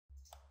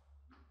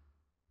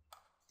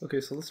Okay,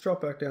 so let's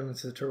drop back down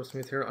into the Turbo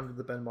Smooth here under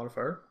the bend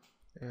modifier,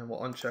 and we'll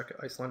uncheck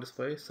Isoline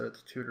Display, set it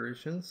to 2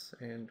 iterations,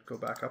 and go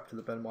back up to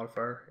the bend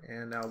modifier,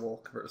 and now we'll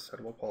convert to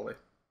settable poly.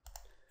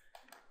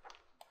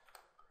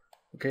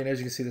 Okay, and as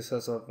you can see, this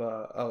has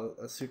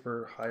a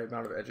super high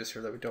amount of edges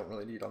here that we don't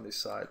really need on these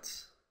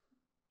sides.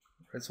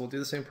 Alright, so we'll do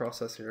the same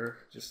process here,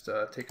 just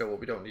take out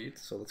what we don't need.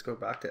 So let's go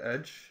back to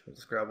edge, we'll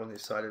just grab one of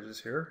these side edges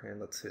here, and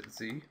let's hit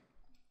Z.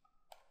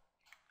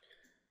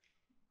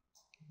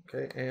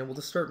 Okay, and we'll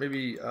just start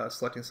maybe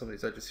selecting some of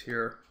these edges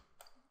here.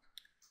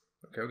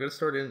 Okay, we're going to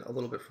start in a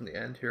little bit from the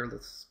end here.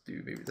 Let's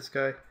do maybe this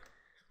guy.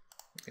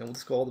 And we'll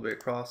just go all the way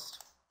across.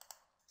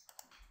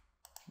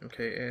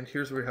 Okay, and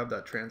here's where we have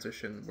that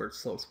transition where it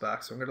slopes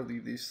back. So I'm going to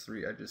leave these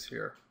 3 edges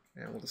here.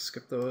 And we'll just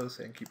skip those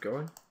and keep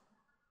going.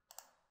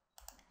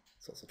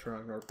 Let's also turn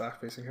on our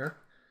back facing here.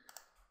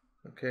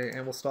 Okay,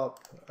 and we'll stop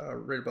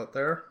right about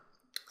there.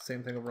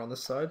 Same thing over on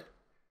this side.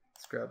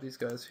 Let's grab these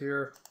guys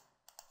here.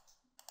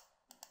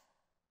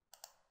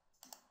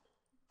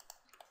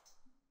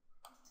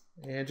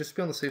 And just to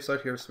be on the safe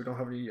side here so we don't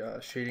have any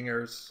shading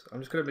errors,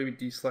 I'm just going to maybe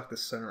deselect the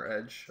center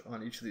edge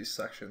on each of these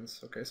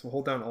sections. Okay, so we'll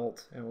hold down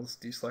Alt and we'll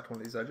just deselect one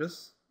of these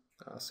edges.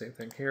 Same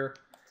thing here,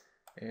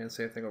 and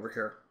same thing over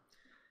here.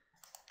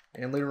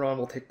 And later on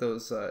we'll take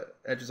those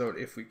edges out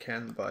if we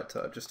can, but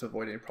just to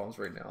avoid any problems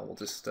right now, we'll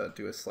just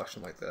do a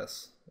selection like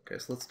this. Okay,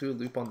 so let's do a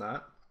loop on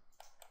that.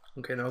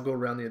 Okay, now I'll go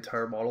around the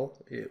entire model.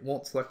 It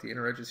won't select the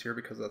inner edges here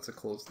because that's a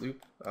closed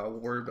loop. We'll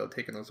worry about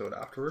taking those out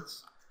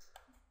afterwards.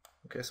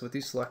 Okay, so with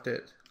these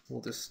selected,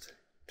 we'll just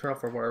turn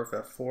off our wire with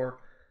F4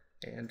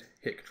 and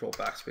hit Control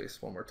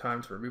Backspace one more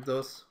time to remove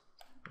those.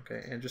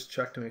 Okay, and just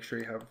check to make sure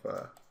you have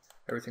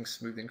everything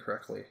smoothing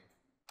correctly.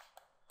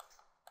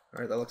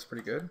 Alright, that looks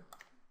pretty good.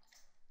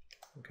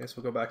 Okay, so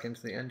we'll go back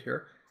into the end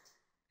here,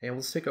 and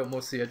we'll just take out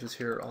most of the edges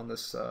here on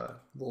this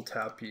little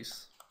tab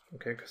piece.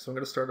 Okay, so I'm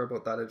going to start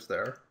about that edge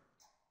there,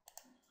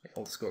 and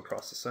we'll just go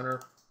across the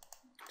center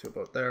to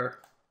about there,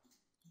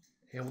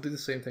 and we'll do the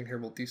same thing here.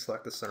 We'll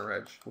deselect the center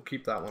edge. We'll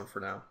keep that one for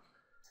now.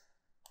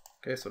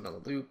 Okay, so another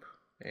loop,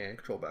 and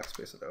Control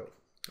Backspace it out,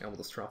 and we'll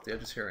just turn off the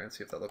edges here and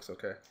see if that looks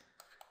okay.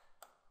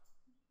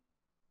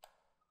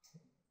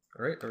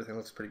 Alright, everything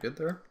looks pretty good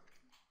there.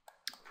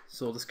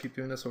 So we'll just keep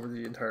doing this over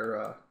the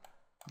entire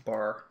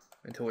bar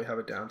until we have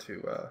it down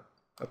to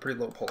a pretty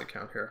low poly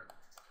count here.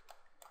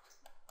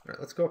 Alright,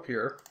 let's go up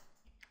here,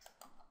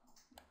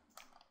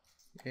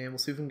 and we'll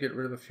see if we can get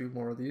rid of a few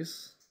more of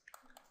these.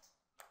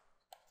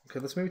 Okay,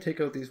 let's maybe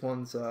take out these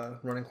ones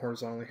running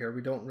horizontally here.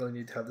 We don't really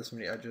need to have this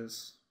many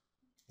edges.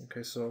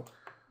 Okay, so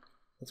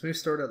let's maybe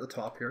start at the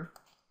top here.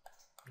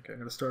 Okay, I'm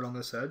going to start on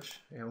this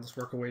edge, and we'll just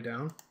work our way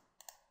down.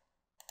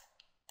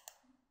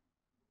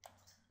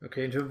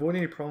 Okay, and to avoid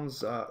any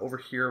problems over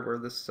here where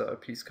this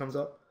piece comes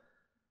up,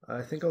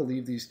 I think I'll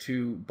leave these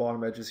 2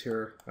 bottom edges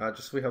here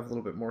just so we have a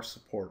little bit more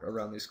support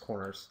around these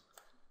corners.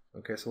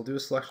 Okay, so we'll do a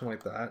selection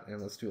like that, and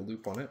let's do a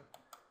loop on it.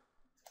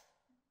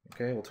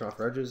 Okay, we'll turn off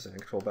our edges and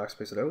Control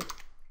Backspace it out.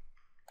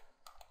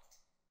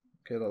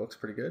 Okay, that looks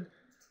pretty good.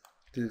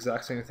 Do the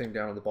exact same thing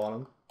down at the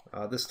bottom.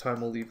 This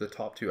time we'll leave the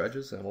top 2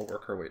 edges and we'll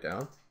work our way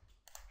down.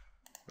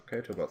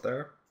 Okay, to about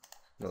there.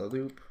 Another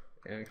loop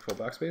and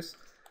Control Backspace.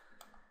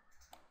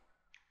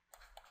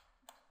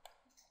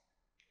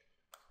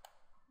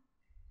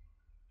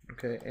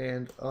 Okay,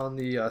 and on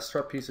the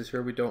strut pieces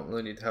here, we don't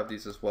really need to have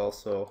these as well,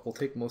 so we'll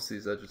take most of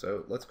these edges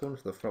out. Let's go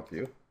into the front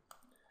view.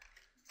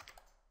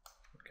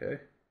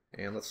 Okay,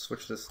 and let's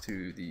switch this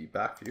to the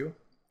back view.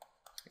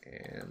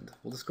 And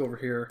we'll just go over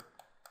here,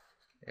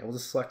 and we'll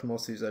just select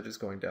most of these edges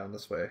going down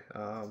this way.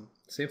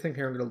 Same thing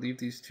here, I'm going to leave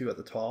these 2 at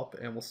the top,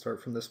 and we'll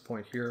start from this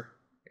point here,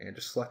 and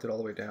just select it all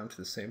the way down to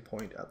the same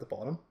point at the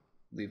bottom.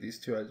 Leave these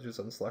 2 edges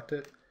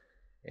unselected.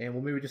 And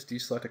we'll maybe just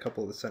deselect a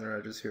couple of the center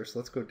edges here. So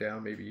let's go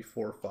down maybe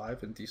 4 or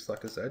 5 and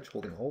deselect this edge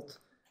holding Alt.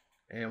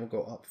 And we'll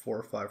go up 4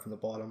 or 5 from the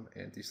bottom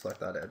and deselect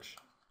that edge.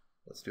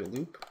 Let's do a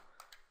loop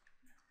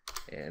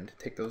and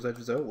take those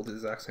edges out. We'll do the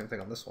exact same thing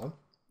on this one.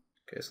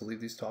 Okay, so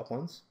leave these top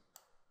ones.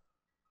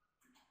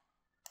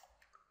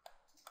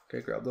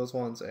 Okay, grab those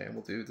ones and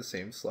we'll do the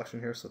same selection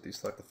here. So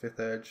deselect the 5th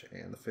edge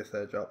and the 5th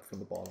edge up from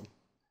the bottom.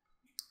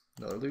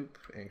 Another loop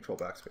and Control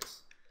Backspace.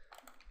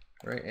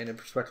 Right, and in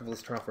perspective,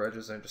 let's turn off our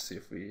edges and just see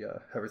if we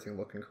have everything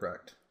looking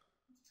correct.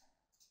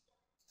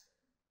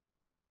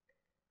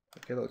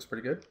 Okay, that looks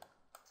pretty good.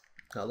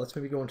 Now let's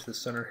maybe go into the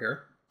center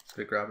here. Just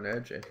gonna grab an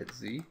edge and hit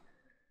Z.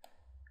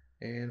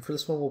 And for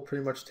this one, we'll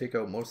pretty much take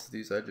out most of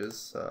these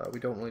edges. We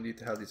don't really need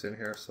to have these in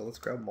here, so let's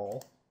grab them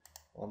all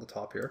on the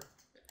top here.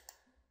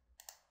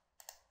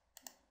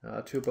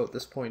 To about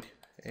this point,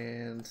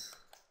 and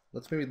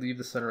let's maybe leave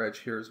the center edge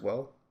here as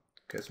well.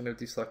 Okay, so I'm gonna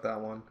deselect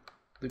that one,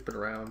 loop it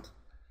around,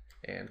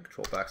 and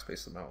Control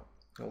Backspace them out.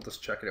 And we'll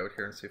just check it out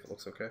here and see if it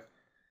looks okay.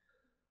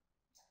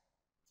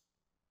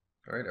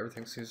 Alright,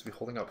 everything seems to be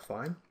holding up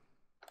fine.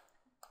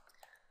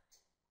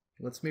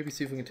 Let's maybe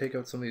see if we can take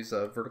out some of these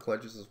vertical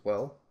edges as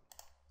well.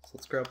 So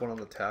let's grab one on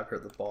the tab here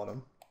at the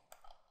bottom.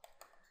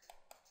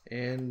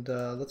 And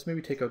let's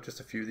maybe take out just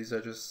a few of these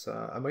edges.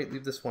 I might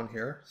leave this one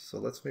here, so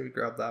let's maybe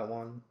grab that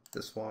one,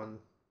 this one,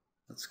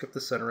 let's skip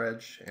the center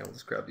edge and we'll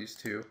just grab these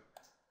two.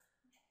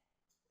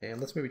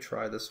 And let's maybe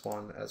try this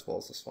one as well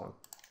as this one.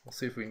 We'll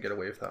see if we can get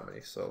away with that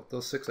many. So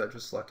those 6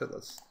 edges selected,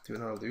 let's do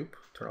another loop,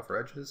 turn off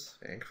our edges,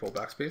 and control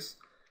backspace.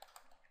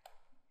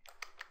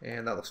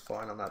 And that looks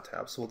fine on that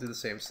tab. So we'll do the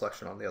same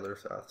selection on the other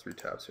 3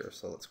 tabs here.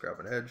 So let's grab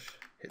an edge,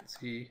 hit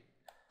Z,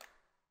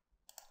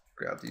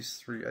 grab these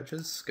 3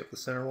 edges, skip the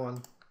center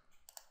one,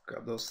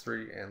 grab those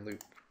 3, and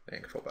loop,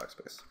 and control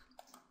backspace.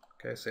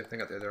 Okay, same thing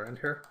at the other end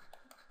here.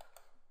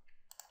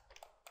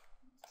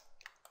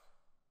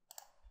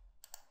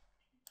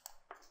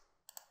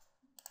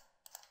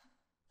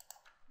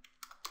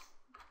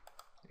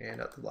 And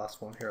at the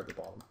last one here at the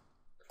bottom.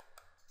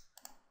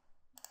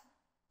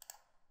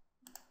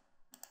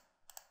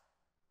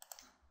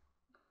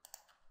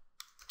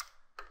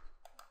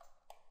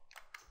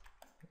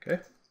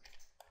 Okay.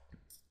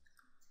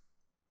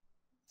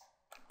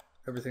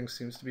 Everything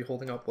seems to be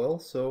holding up well,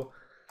 so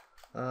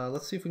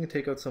let's see if we can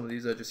take out some of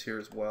these edges here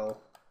as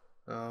well.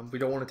 We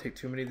don't want to take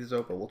too many of these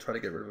out, but we'll try to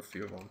get rid of a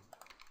few of them.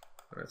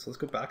 Alright, so let's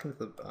go back into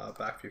the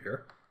back view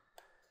here.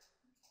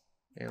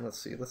 And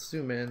let's see, let's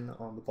zoom in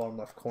on the bottom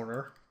left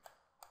corner.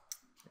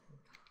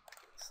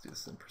 Let's do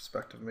this in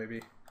perspective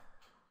maybe.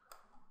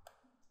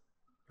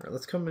 Alright,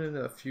 let's come in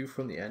a few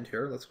from the end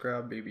here. Let's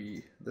grab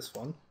maybe this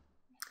one.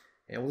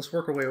 And we'll just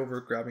work our way over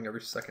grabbing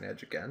every second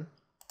edge again.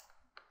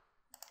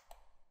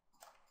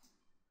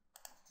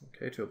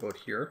 Okay, to about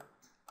here.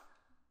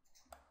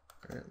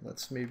 Alright,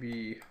 let's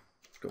maybe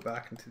go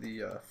back into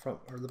the front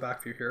or the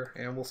back view here,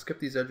 and we'll skip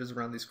these edges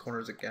around these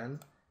corners again,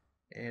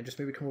 and just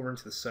maybe come over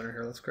into the center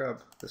here. Let's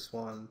grab this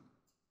one,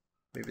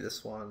 maybe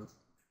this one.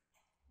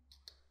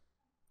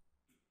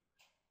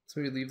 Let's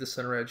maybe leave the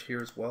center edge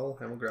here as well,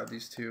 and we'll grab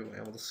these 2,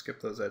 and we'll just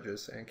skip those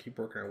edges and keep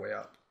working our way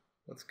up.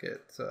 Let's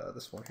get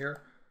this one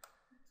here,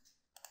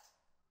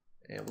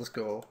 and let's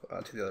go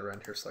to the other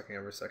end here, selecting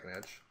every second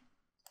edge.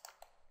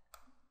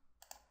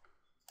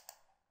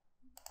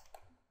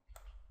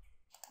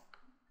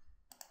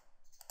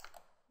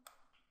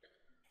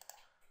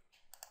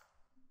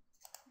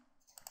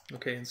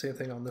 Okay, and same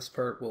thing on this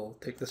part. We'll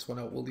take this one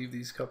out. We'll leave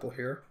these couple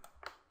here.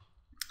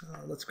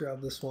 Let's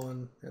grab this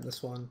one, and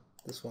this one,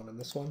 this one, and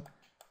this one.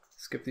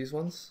 Skip these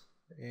ones,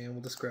 and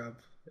we'll just grab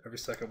every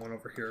second one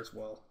over here as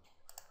well.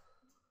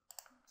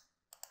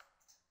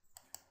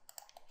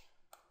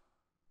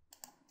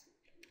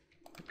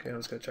 Okay, I'm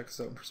just going to check this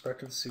out in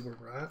perspective to see where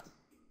we're at.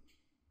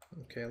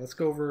 Okay, let's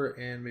go over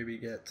and maybe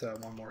get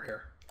one more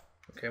here.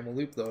 Okay, and we'll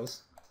loop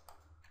those.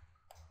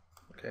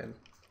 Okay, and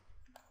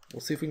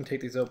we'll see if we can take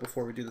these out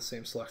before we do the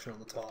same selection on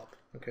the top.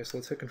 Okay, so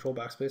let's hit Control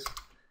Backspace,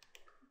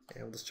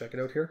 and we'll just check it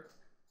out here.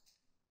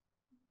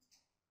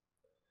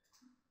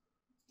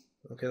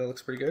 Okay, that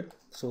looks pretty good.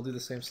 So we'll do the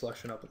same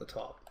selection up at the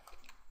top.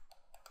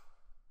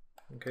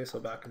 Okay, so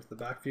back into the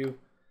back view,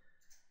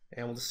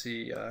 and we'll just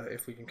see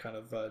if we can kind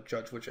of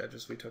judge which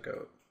edges we took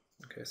out.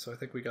 Okay, so I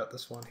think we got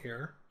this one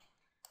here.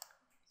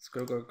 Let's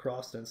go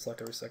across and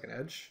select every second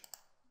edge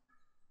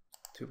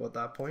to about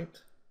that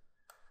point.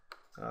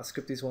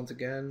 Skip these ones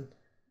again,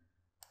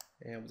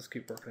 and we'll just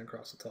keep working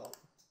across the top.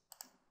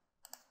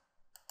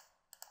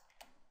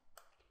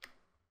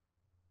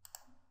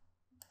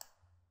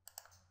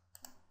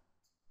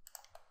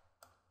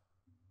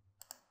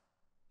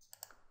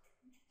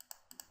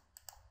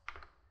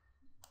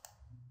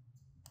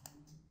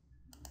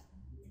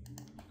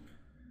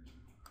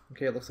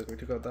 Okay, it looks like we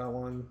took out that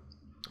one,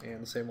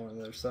 and the same one on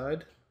the other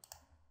side.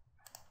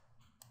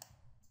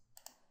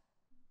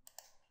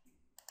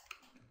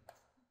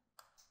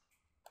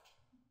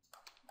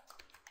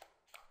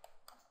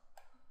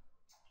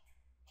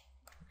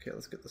 Okay,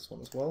 let's get this one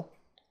as well.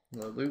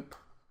 Another loop,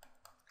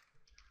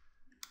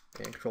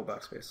 and Control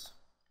Backspace.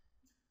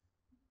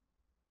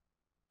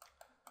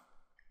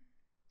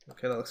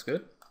 Okay, that looks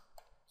good.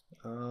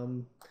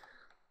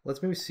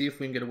 Let's maybe see if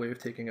we can get away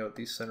with taking out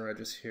these center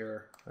edges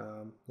here.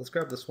 Let's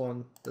grab this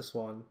one, this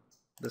one,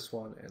 this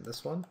one, and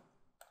this one.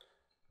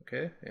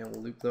 Okay, and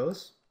we'll loop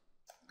those.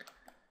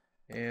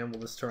 And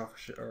we'll just turn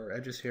off our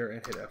edges here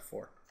and hit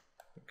F4.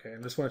 Okay,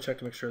 I just want to check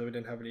to make sure that we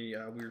didn't have any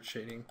weird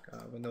shading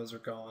when those are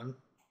gone.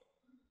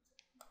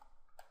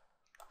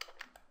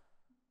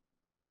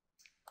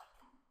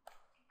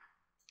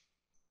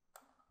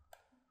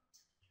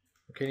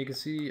 Okay, you can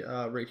see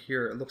right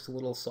here it looks a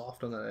little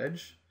soft on that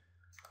edge.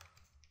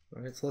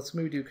 Alright, so let's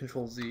maybe do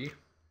Control Z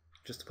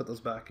just to put those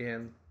back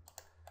in.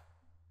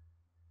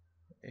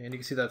 And you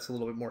can see that's a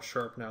little bit more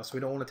sharp now, so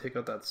we don't want to take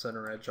out that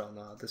center edge on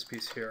this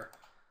piece here.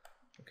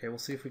 Okay, we'll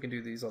see if we can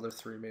do these other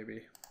 3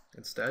 maybe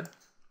instead.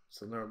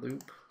 So another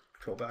loop,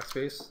 Control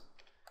Backspace,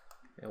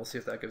 and we'll see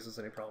if that gives us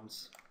any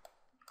problems.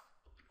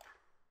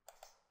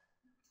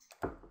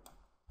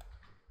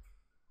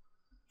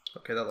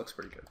 Okay, that looks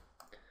pretty good.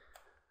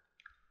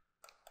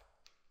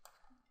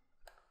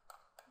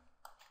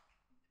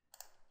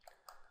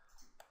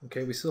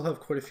 Okay, we still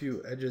have quite a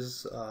few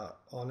edges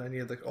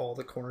on all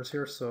the corners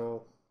here,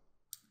 so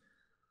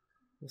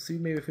we'll see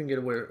maybe if we can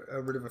get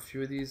rid of a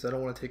few of these. I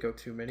don't want to take out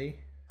too many.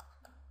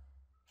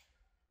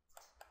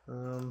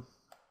 Let's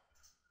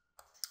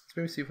Let's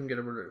maybe see if we can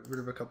get rid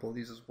of a couple of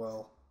these as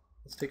well.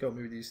 Let's take out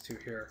maybe these two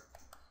here.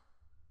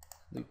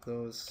 Loop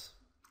those.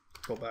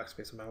 Go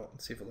backspace them out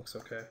and see if it looks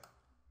okay.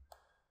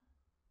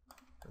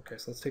 Okay,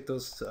 so let's take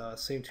those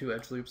same two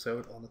edge loops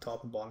out on the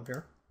top and bottom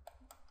here.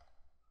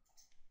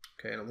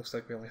 Okay, and it looks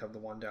like we only have the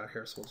one down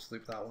here, so we'll just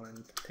loop that one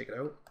and take it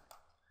out.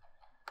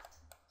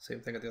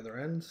 Same thing at the other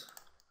end.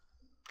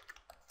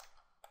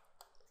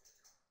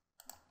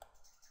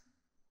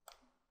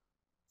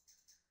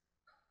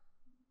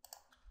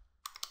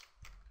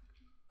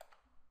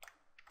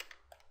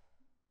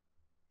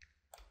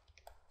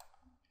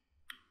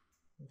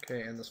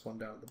 Okay, and this one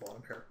down at the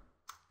bottom here.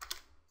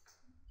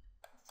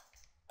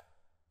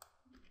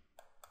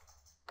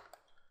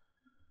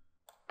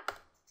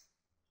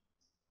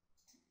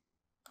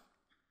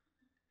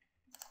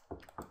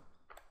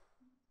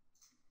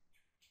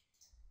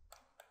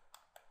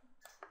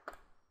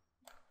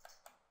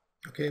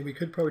 Okay, we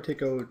could probably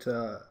take out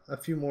a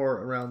few more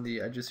around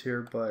the edges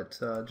here, but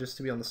just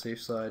to be on the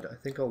safe side, I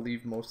think I'll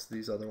leave most of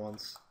these other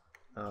ones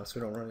so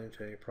we don't run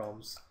into any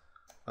problems.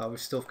 We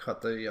still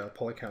cut the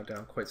poly count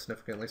down quite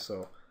significantly,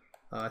 so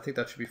I think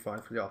that should be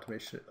fine for the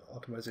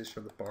optimization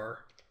of the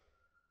bar.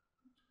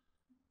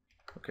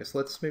 Okay, so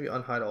let's maybe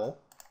unhide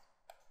all,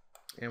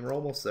 and we're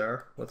almost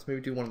there. Let's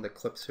maybe do one of the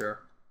clips here.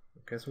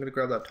 Okay, so I'm going to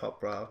grab that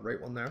top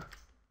right one there.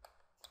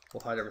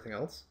 We'll hide everything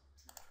else.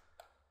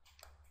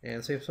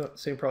 And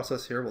same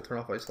process here, we'll turn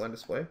off isoline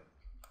display,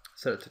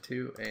 set it to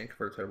 2, and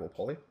convert it to editable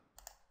poly.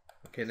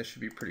 Okay, and this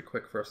should be pretty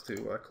quick for us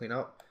to clean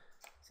up.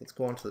 So let's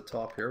go on to the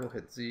top here, we'll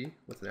hit Z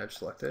with an edge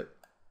selected,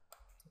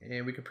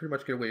 and we can pretty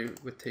much get away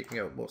with taking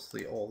out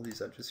mostly all of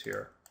these edges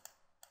here.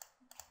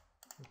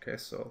 Okay,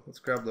 so let's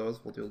grab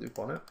those, we'll do a loop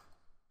on it.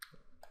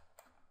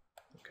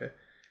 Okay,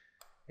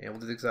 and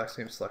we'll do the exact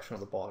same selection on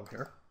the bottom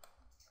here.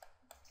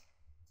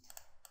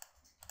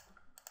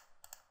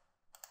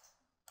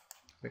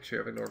 Make sure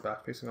you have ignore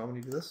back facing on when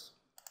you do this.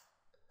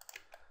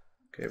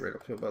 Okay, right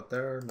up to about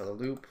there, another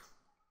loop.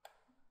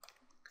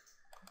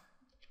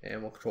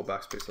 And we'll control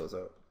backspace those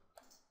out.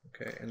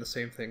 Okay, and the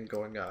same thing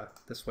going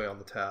this way on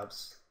the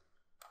tabs.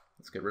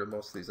 Let's get rid of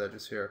most of these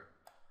edges here.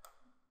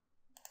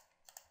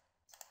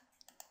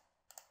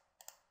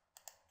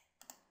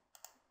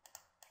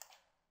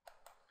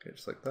 Okay,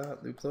 just like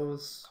that, loop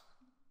those.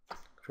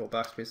 Control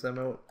backspace them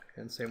out,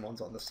 and same ones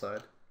on this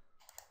side.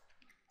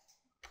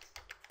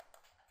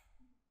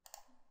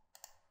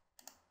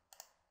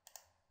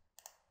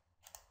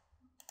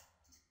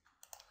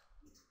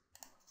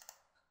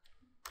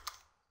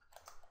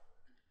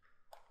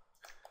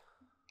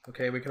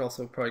 Okay, we can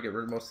also probably get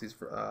rid of most of these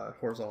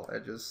horizontal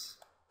edges.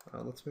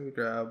 Let's maybe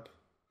grab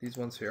these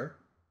ones here.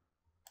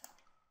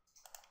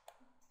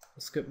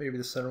 We'll skip maybe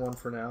the center one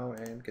for now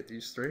and get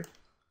these three.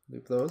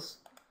 Loop those.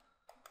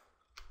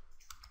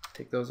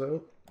 Take those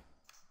out.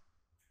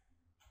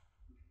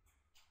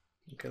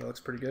 Okay, that looks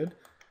pretty good.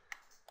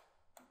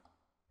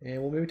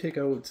 And we'll maybe take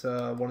out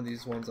one of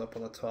these ones up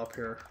on the top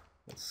here.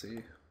 Let's see.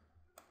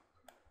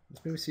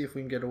 Let's maybe see if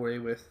we can get away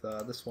with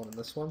this one and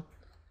this one.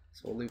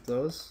 So we'll loop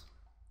those.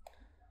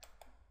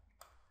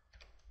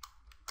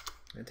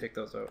 And take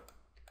those out.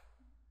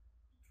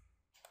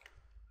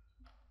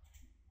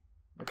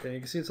 Okay, you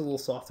can see it's a little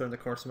softer in the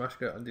corner, so I'm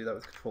actually going to undo that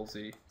with Control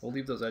Z. We'll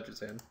leave those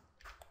edges in.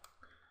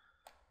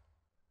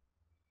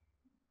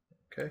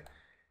 Okay,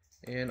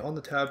 and on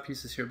the tab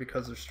pieces here,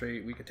 because they're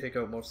straight, we can take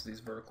out most of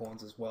these vertical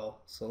ones as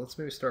well. So let's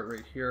maybe start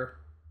right here,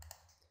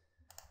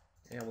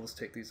 and we'll just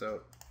take these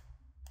out.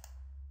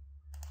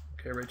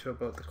 Okay, right to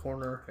about the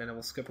corner, and then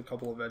we'll skip a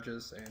couple of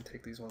edges and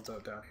take these ones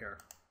out down here.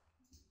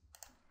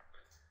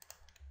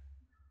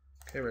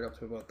 Okay, right up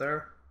to about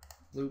there,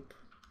 loop,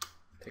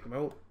 take them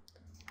out.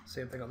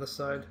 Same thing on this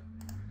side.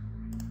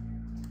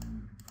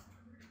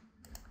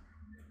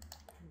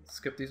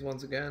 Skip these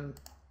ones again.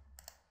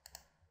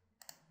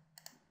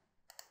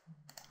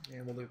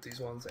 And we'll loop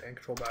these ones and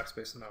control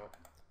backspace them out.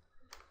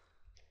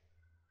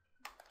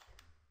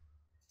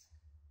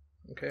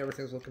 Okay,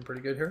 everything's looking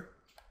pretty good here.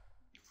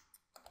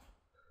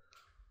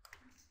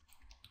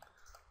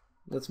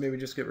 Let's maybe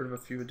just get rid of a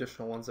few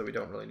additional ones that we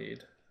don't really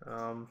need.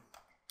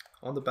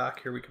 On the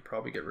back here, we could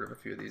probably get rid of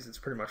a few of these. It's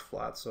pretty much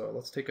flat, so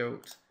let's take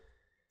out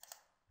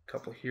a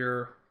couple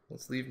here.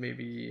 Let's leave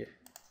maybe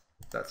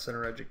that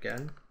center edge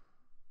again.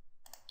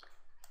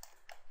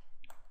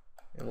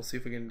 And we'll see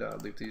if we can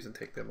loop these and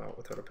take them out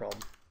without a problem.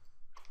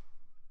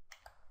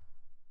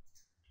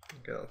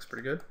 Okay, that looks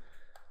pretty good.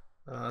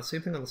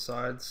 Same thing on the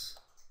sides.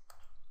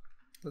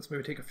 Let's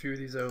maybe take a few of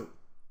these out.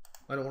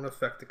 I don't want to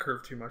affect the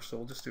curve too much, so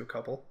we'll just do a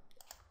couple.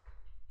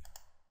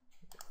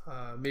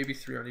 Maybe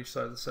 3 on each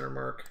side of the center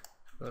mark.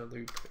 Another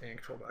loop and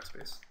control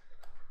backspace.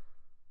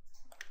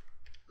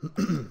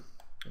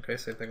 Okay,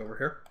 same thing over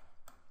here.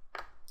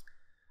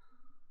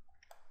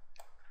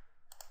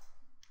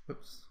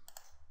 Oops.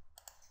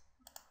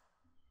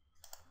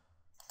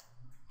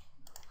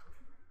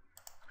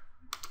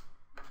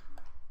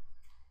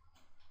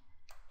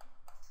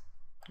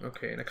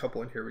 Okay, and a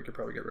couple in here we could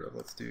probably get rid of.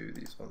 Let's do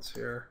these ones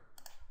here.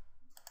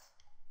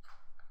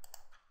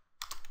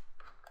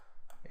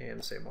 And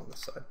the same on this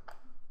side.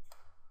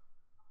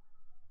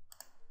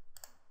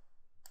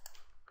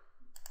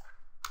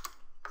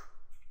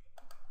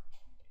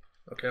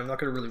 Okay, I'm not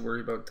going to really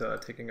worry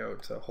about taking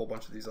out a whole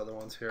bunch of these other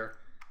ones here.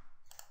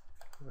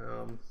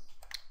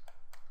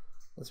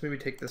 Let's maybe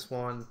take this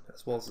one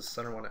as well as the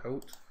center one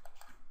out.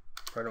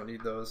 Probably don't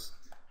need those.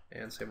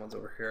 And same ones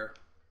over here.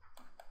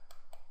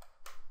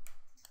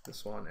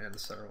 This one and the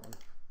center one.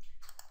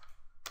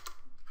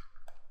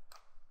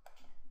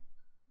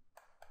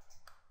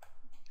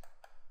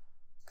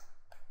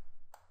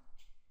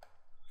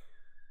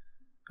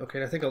 Okay,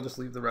 and I think I'll just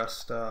leave the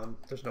rest.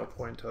 There's no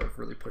point of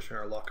really pushing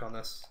our luck on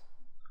this.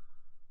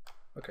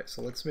 Okay,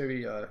 so let's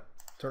maybe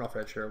turn off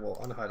edge here. We'll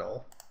unhide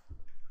all.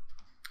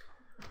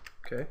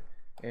 Okay,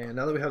 and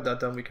now that we have that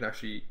done, we can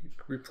actually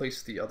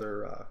replace the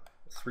other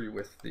 3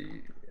 with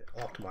the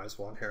optimized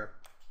one here.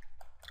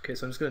 Okay,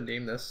 so I'm just going to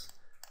name this.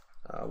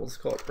 We'll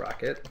just call it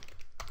bracket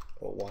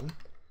 01,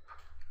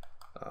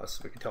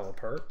 so we can tell them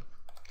apart.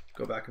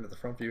 Go back into the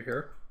front view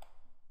here.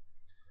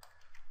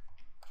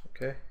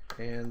 Okay,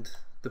 and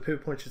the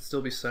pivot point should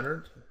still be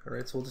centered. All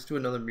right, so we'll just do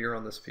another mirror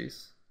on this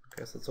piece.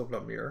 Okay, so let's open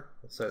up mirror.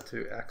 We'll set it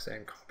to X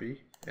and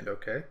copy and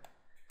OK.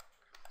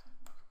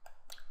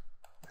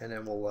 And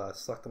then we'll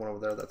select the one over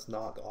there that's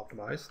not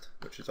optimized,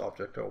 which is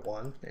object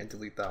 01, and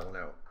delete that one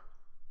out.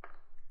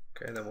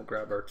 Okay, and then we'll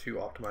grab our 2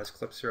 optimized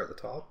clips here at the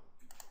top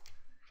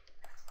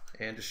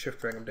and just shift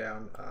drag them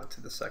down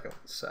to the second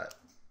set.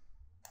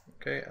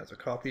 Okay, as a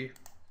copy,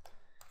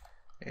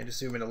 and just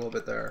zoom in a little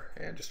bit there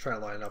and just try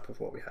and line it up with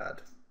what we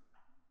had.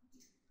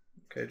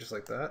 Okay, just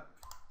like that.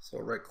 So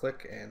right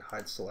click and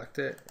hide select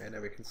it, and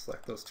then we can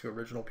select those 2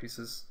 original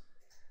pieces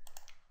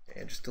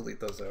and just delete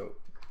those out.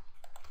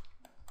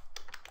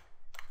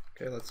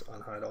 Okay, let's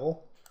unhide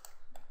all.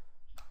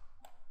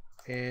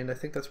 And I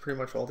think that's pretty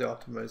much all the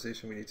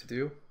optimization we need to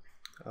do.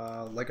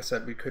 Like I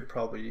said, we could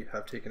probably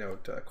have taken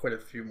out quite a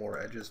few more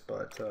edges,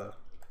 but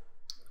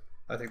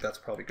I think that's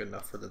probably good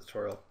enough for the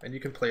tutorial. And you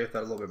can play with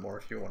that a little bit more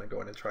if you want to go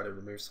in and try to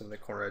remove some of the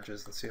corner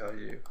edges and see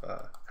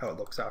how it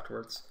looks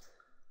afterwards.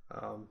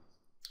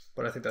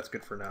 But I think that's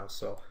good for now.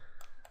 So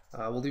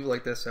we'll leave it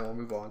like this, and we'll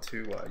move on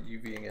to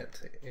UVing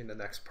it in the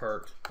next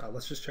part.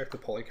 Let's just check the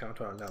poly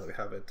count on it now that we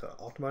have it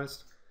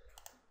optimized.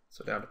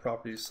 So down to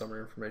properties,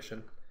 summary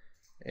information,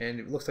 and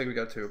it looks like we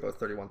got to about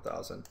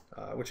 31,000,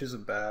 which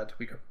isn't bad.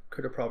 We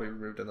could have probably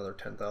removed another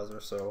 10,000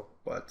 or so,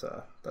 but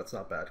that's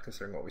not bad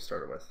considering what we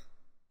started with.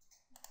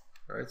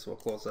 All right, so we'll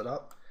close that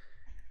up,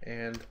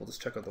 and we'll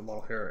just check out the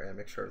model here and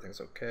make sure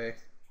everything's okay.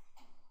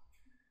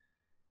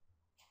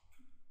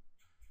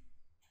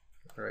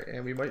 All right,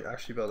 and we might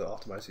actually be able to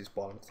optimize these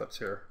bottom clips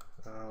here.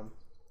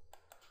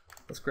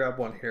 Let's grab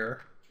one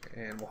here,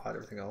 and we'll hide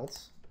everything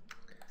else.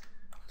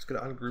 Just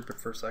gonna ungroup it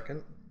for a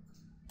second,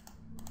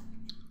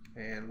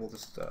 and we'll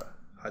just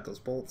hide those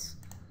bolts.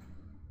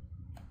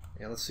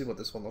 And let's see what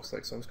this one looks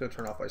like. So I'm just going to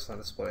turn off isolate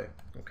display.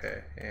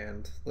 Okay,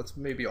 and let's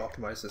maybe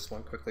optimize this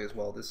one quickly as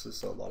well. This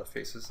is a lot of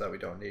faces that we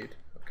don't need.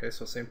 Okay,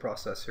 so same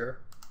process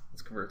here.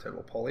 Let's convert it to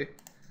editable poly,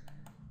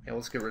 and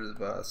let's get rid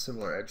of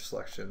similar edge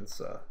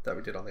selections that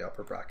we did on the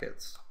upper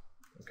brackets.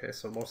 Okay,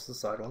 so most of the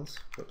side ones.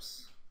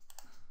 Whoops.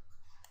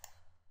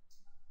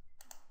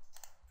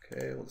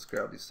 Okay, we'll just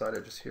grab these side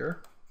edges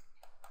here.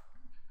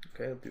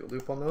 Okay, we'll do a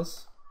loop on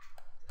those.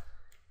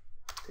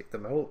 Take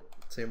them out.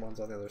 Same ones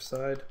on the other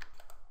side.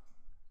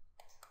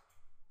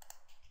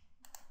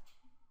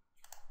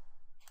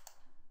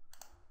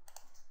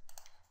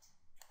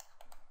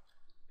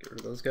 Get rid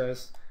of those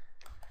guys.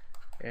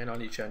 And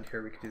on each end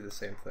here we can do the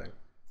same thing.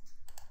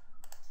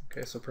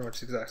 Okay, so pretty much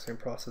the exact same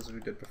process as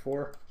we did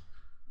before.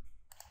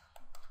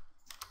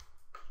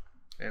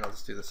 And I'll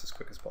just do this as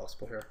quick as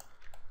possible here.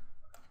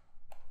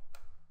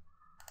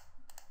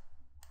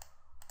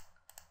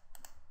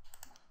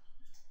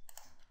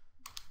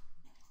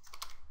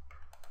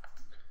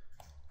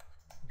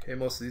 Okay,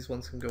 most of these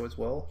ones can go as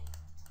well.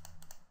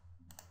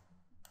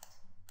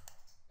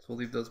 So we'll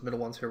leave those middle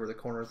ones here where the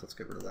corners. Let's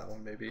get rid of that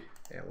one maybe.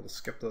 And we'll just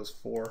skip those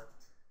 4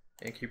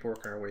 and keep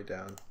working our way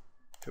down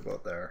to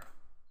about there.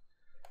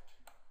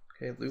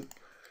 Okay, loop.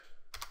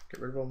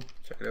 Get rid of them.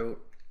 Check it out.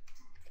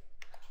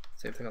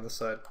 Same thing on this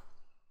side.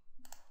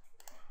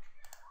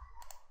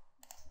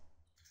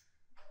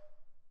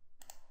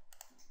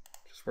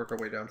 Just work our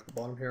way down to the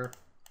bottom here.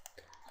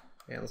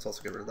 And let's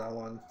also get rid of that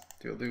one.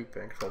 Do a loop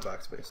and control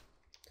backspace.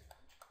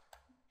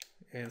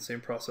 And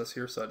same process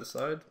here, side to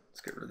side.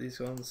 Let's get rid of these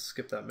ones,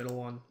 skip that middle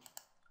one,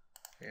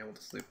 and we'll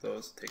just leave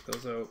those, take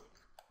those out.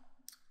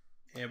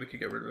 And we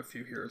could get rid of a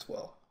few here as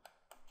well.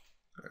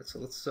 All right, so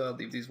let's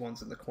leave these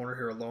ones in the corner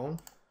here alone.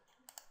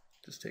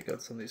 Just take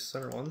out some of these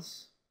center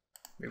ones,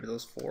 maybe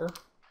those 4.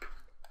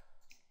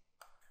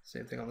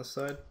 Same thing on this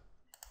side.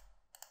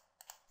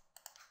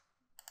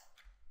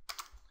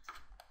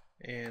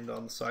 And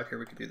on the side here,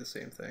 we could do the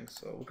same thing.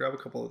 So we'll grab a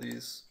couple of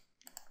these.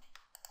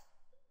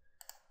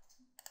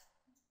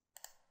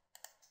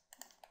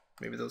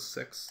 Maybe those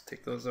 6,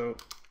 take those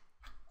out.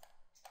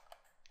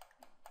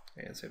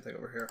 And same thing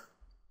over here.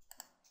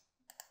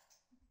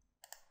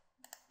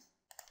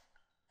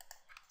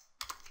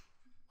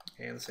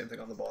 And the same thing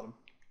on the bottom.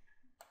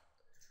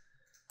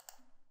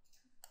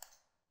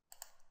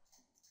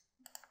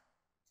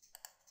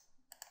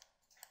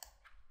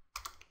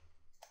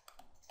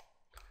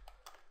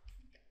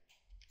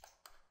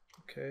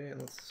 Okay,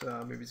 and let's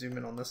maybe zoom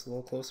in on this a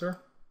little closer.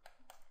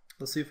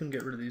 Let's see if we can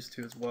get rid of these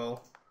two as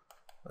well.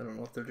 I don't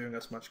know if they're doing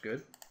us much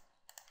good.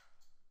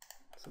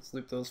 So let's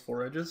loop those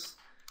 4 edges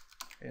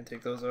and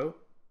take those out.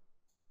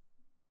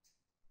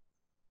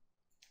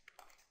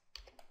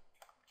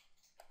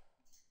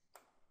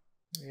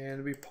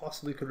 And we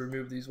possibly could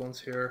remove these ones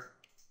here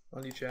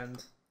on each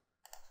end.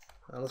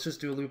 Let's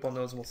just do a loop on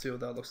those and we'll see what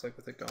that looks like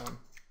with it gone.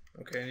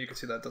 Okay, and you can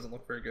see that doesn't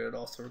look very good at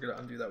all, so we're going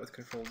to undo that with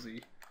Control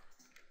Z.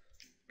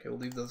 Okay, we'll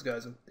leave those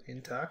guys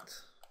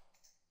intact.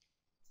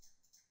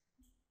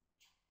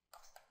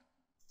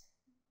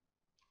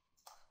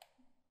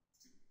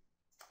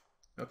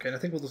 Okay, and I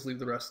think we'll just leave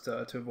the rest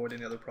to avoid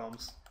any other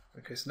problems.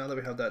 Okay, so now that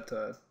we have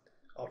that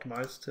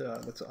optimized,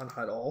 let's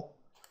unhide all.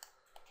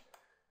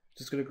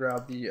 Just going to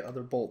grab the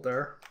other bolt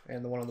there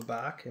and the one on the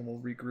back, and we'll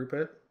regroup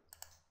it.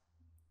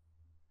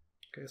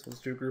 Okay, so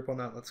let's do a group on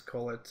that. Let's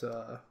call it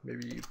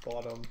maybe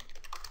bottom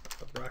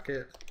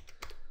bracket.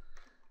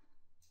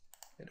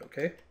 And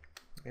okay,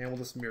 and we'll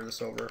just mirror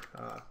this over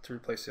to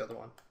replace the other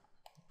one.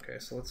 Okay,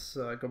 so let's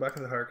go back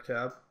into the hierarchy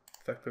tab,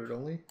 effect pivot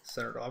only,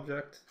 centered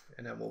object,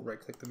 and then we'll right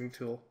click the move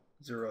tool,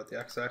 zero at the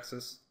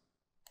x-axis,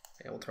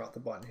 and we'll turn off the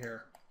button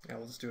here, and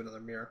we'll just do another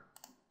mirror.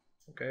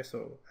 Okay,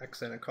 so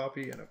X and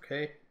copy, and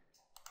okay,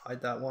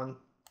 hide that one,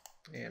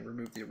 and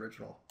remove the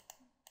original.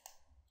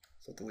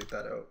 So delete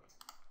that out.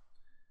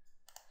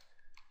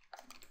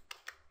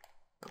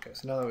 Okay,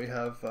 so now that we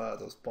have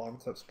those bottom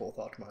clips both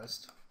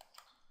optimized,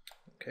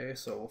 okay,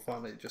 so we'll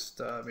finally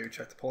just maybe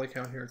check the poly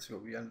count here and see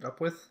what we ended up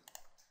with.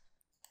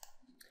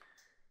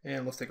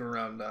 And let's take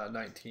around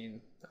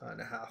 19 and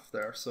a half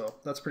there. So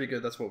that's pretty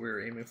good. That's what we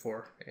were aiming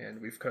for.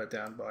 And we've cut it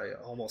down by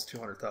almost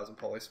 200,000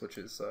 polys, which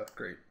is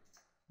great,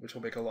 which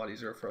will make it a lot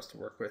easier for us to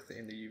work with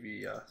in the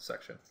UV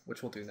section,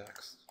 which we'll do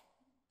next.